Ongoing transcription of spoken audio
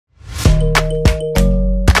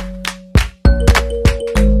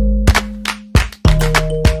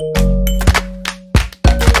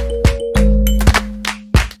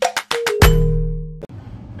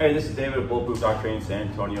this is David of Bulletproof Dog Training in San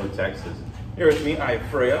Antonio, Texas. Here with me, I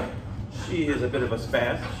have Freya. She is a bit of a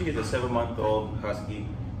spaz. She is a 7-month-old Husky,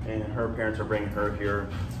 and her parents are bringing her here.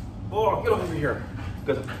 Oh, get over here.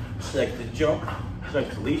 Because she likes to jump, she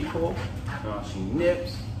likes to lead pull, she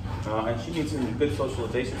nips, and she needs some good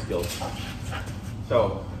socialization skills.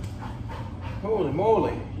 So, holy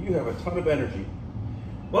moly, you have a ton of energy.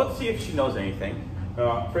 Well, let's see if she knows anything.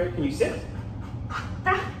 Freya, can you sit?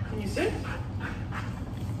 Can you sit?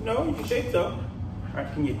 No, you can shake though. All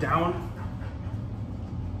right, can you down?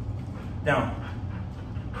 Down.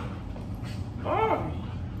 Oh,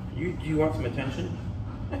 do you want some attention?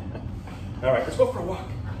 All right, let's go for a walk.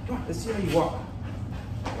 Come on, let's see how you walk.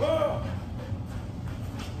 Whoa.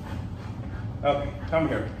 Okay, come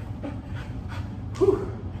here.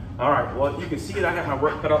 Whew. All right, well, you can see that I have my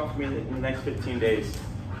work cut out for me in the next 15 days.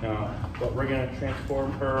 But we're gonna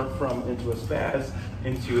transform her into a spaz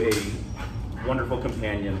into a wonderful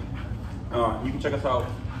companion. You can check us out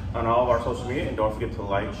on all of our social media, and don't forget to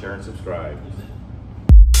like, share, and subscribe.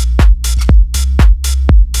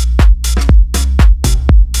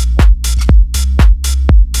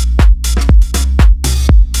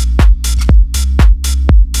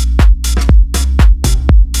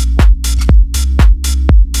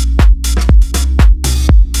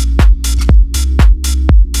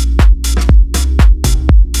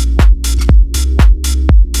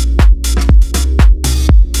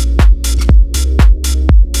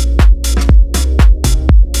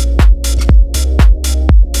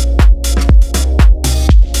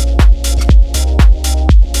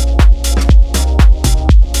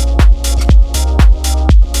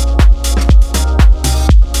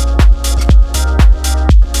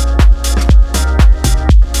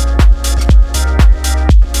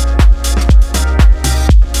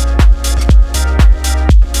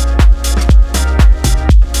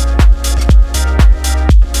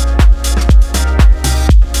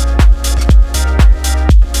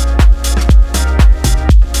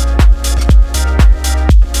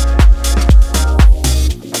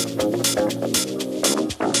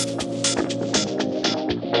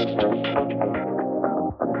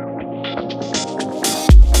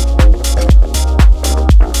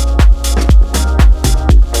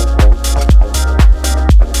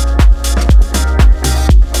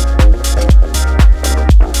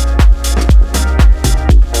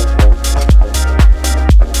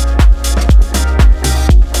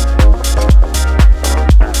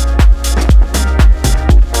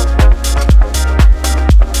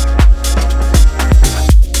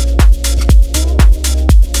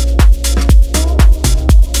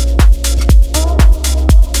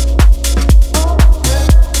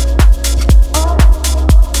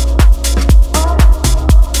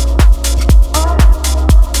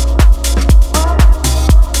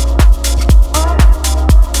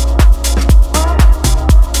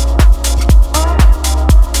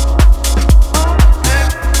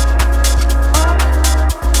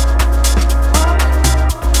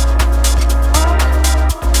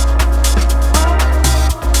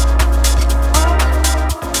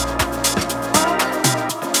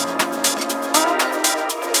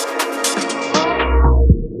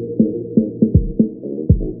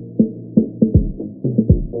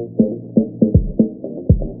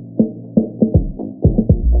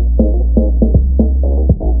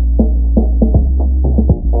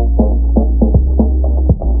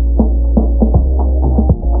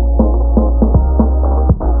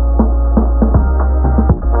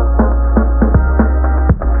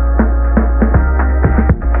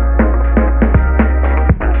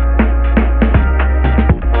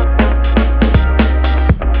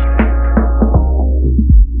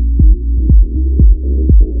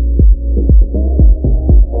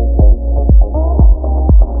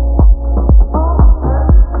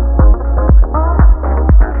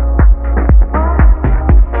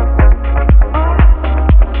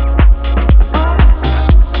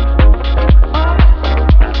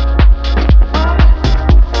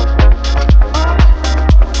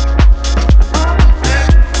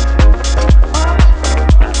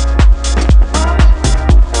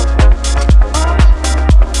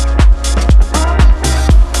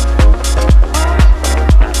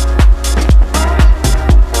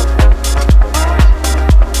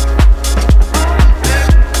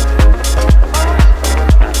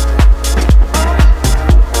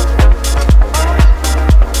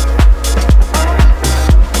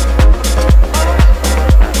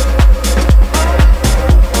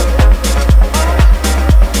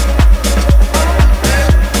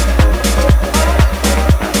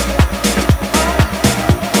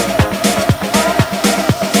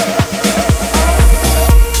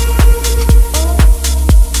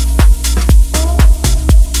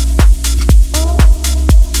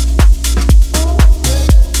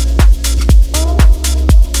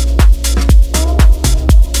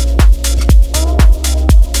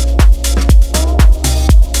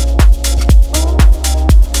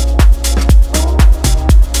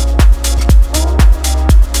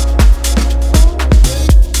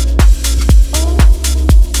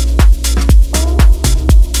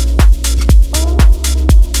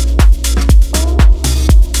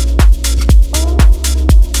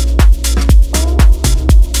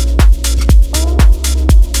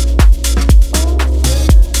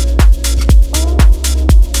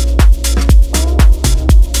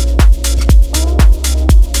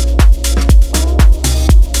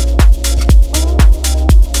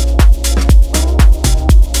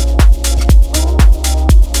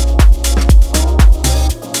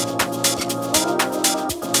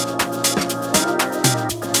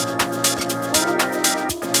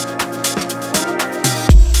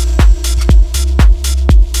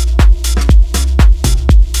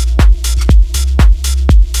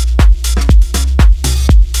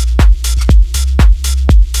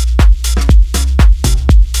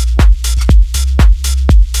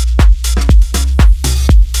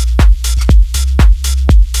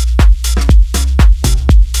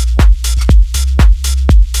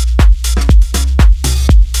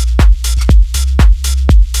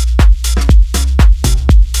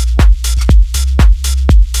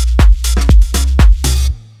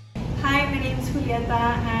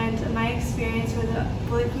 that, and my experience with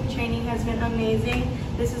Bulletproof Training has been amazing.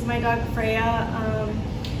 This is my dog Freya.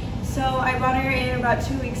 So I brought her in about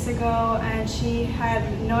 2 weeks ago, and she had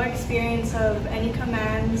no experience of any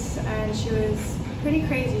commands, and she was pretty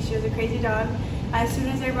crazy. She was a crazy dog. As soon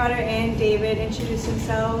as I brought her in, David introduced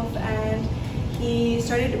himself, and he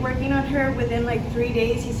started working on her. Within like 3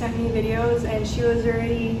 days, he sent me videos, and she was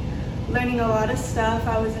already learning a lot of stuff.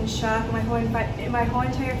 I was in shock. My whole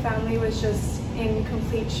entire family was just in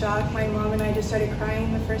complete shock. My mom and I just started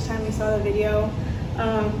crying the first time we saw the video.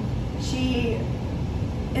 She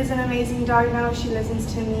is an amazing dog now. She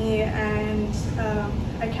listens to me, and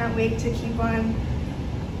I can't wait to keep on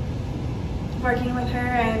working with her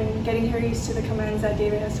and getting her used to the commands that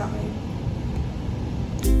David has taught me.